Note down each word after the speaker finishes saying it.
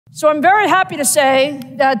So I'm very happy to say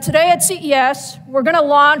that today at CES, we're going to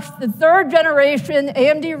launch the 3rd generation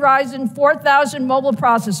AMD Ryzen 4000 mobile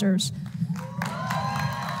processors.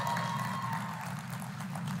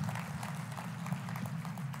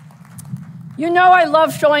 You know I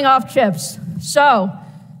love showing off chips. So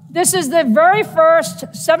this is the very first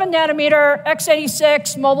 7nm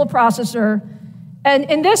x86 mobile processor. And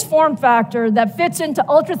in this form factor that fits into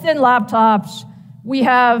ultra-thin laptops, we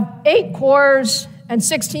have 8 cores and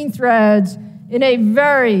 16 threads in a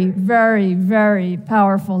very, very, very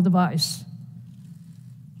powerful device.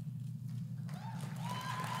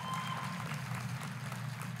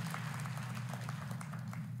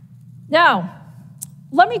 Now,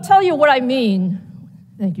 let me tell you what I mean.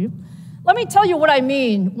 Thank you. Let me tell you what I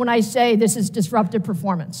mean when I say this is disruptive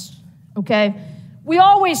performance, okay? We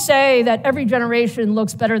always say that every generation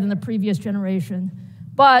looks better than the previous generation,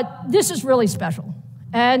 but this is really special.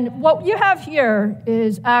 And what you have here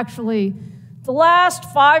is actually the last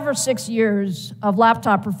 5 or 6 years of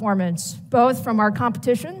laptop performance, both from our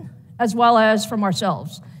competition as well as from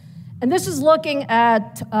ourselves. And this is looking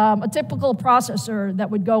at a typical processor that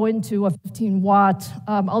would go into a 15-watt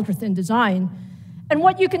ultra-thin design. And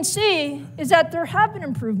what you can see is that there have been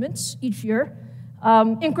improvements each year,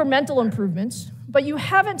 incremental improvements, but you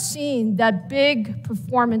haven't seen that big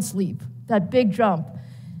performance leap, that big jump.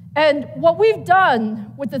 And what we've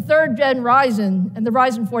done with the 3rd-gen Ryzen and the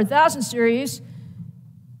Ryzen 4000 series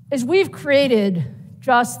is we've created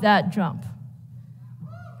just that jump.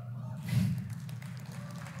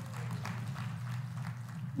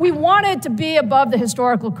 We wanted to be above the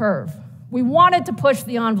historical curve. We wanted to push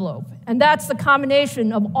the envelope. And that's the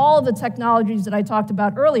combination of all of the technologies that I talked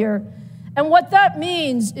about earlier. And what that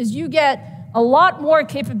means is you get a lot more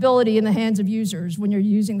capability in the hands of users when you're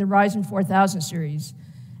using the Ryzen 4000 series.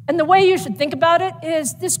 And the way you should think about it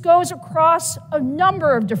is this goes across a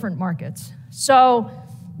number of different markets. So,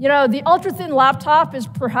 you know, the ultra-thin laptop is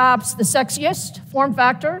perhaps the sexiest form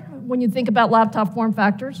factor when you think about laptop form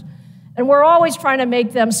factors. And we're always trying to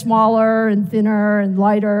make them smaller and thinner and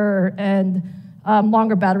lighter and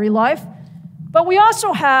longer battery life. But we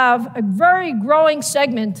also have a very growing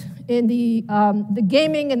segment in the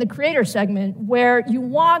gaming and the creator segment where you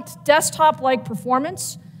want desktop-like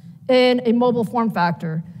performance in a mobile form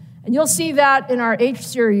factor. And you'll see that in our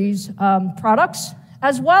H-series products,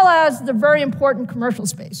 as well as the very important commercial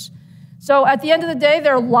space. So at the end of the day,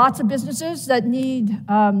 there are lots of businesses that need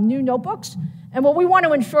new notebooks. And what we want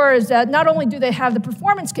to ensure is that not only do they have the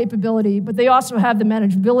performance capability, but they also have the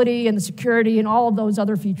manageability and the security and all of those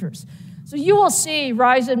other features. So you will see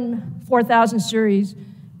Ryzen 4000 series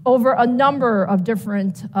over a number of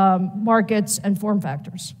different markets and form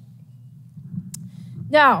factors.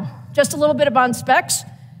 Now, just a little bit about specs.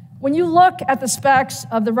 When you look at the specs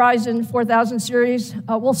of the Ryzen 4000 series,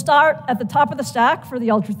 we'll start at the top of the stack for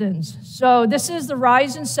the ultra-thins. So this is the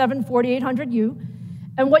Ryzen 7 4800U.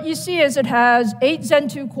 And what you see is it has 8 Zen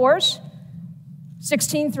 2 cores,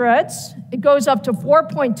 16 threads. It goes up to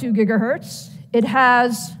 4.2 gigahertz. It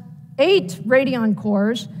has 8 Radeon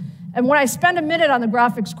cores. And when I spend a minute on the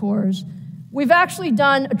graphics cores, we've actually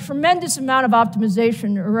done a tremendous amount of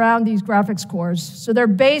optimization around these graphics cores. So they're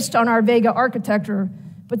based on our Vega architecture,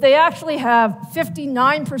 but they actually have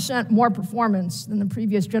 59% more performance than the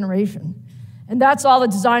previous generation. And that's all the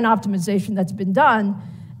design optimization that's been done.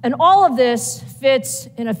 And all of this fits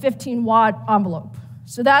in a 15-watt envelope.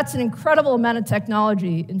 So that's an incredible amount of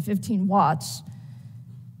technology in 15 watts.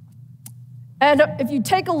 And if you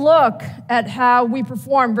take a look at how we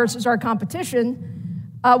perform versus our competition,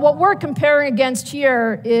 what we're comparing against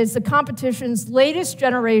here is the competition's latest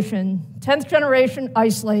generation, 10th generation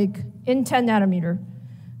Ice Lake in 10 nanometer.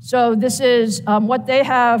 So this is what they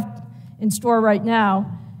have in store right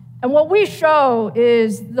now. And what we show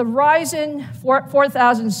is the Ryzen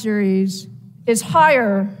 4000 series is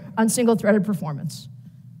higher on single-threaded performance.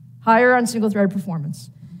 Higher on single-threaded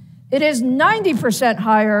performance. It is 90%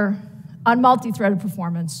 higher on multi-threaded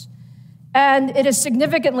performance. And it is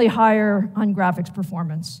significantly higher on graphics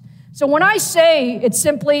performance. So when I say it's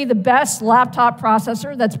simply the best laptop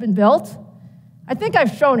processor that's been built, I think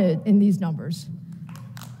I've shown it in these numbers.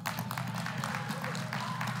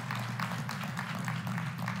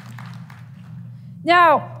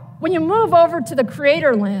 Now, when you move over to the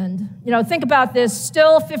creator land, think about this,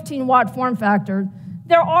 still 15-watt form factor.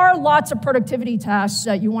 There are lots of productivity tasks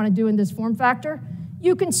that you want to do in this form factor.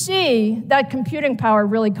 You can see that computing power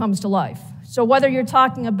really comes to life. So whether you're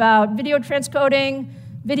talking about video transcoding,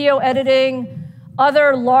 video editing,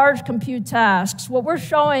 other large compute tasks, what we're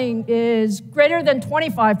showing is greater than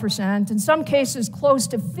 25%, in some cases close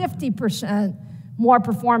to 50% more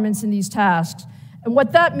performance in these tasks. And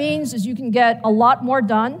what that means is you can get a lot more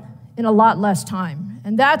done in a lot less time.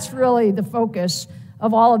 And that's really the focus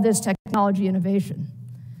of all of this technology innovation.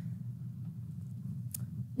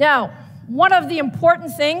 Now, one of the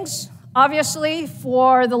important things, obviously,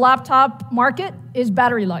 for the laptop market is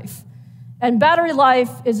battery life. And battery life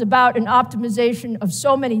is about an optimization of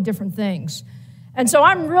so many different things. And so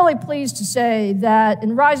I'm really pleased to say that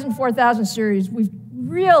in Ryzen 4000 series, we've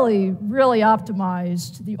really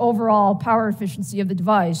optimized the overall power efficiency of the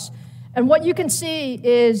device. And what you can see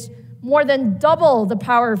is more than double the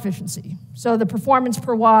power efficiency, so the performance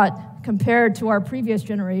per watt compared to our previous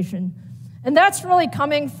generation. And that's really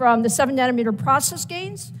coming from the 7-nanometer process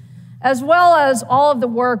gains, as well as all of the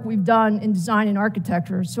work we've done in design and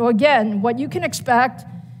architecture. So again, what you can expect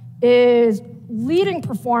is leading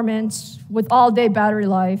performance with all-day battery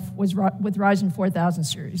life with Ryzen 4000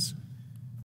 series.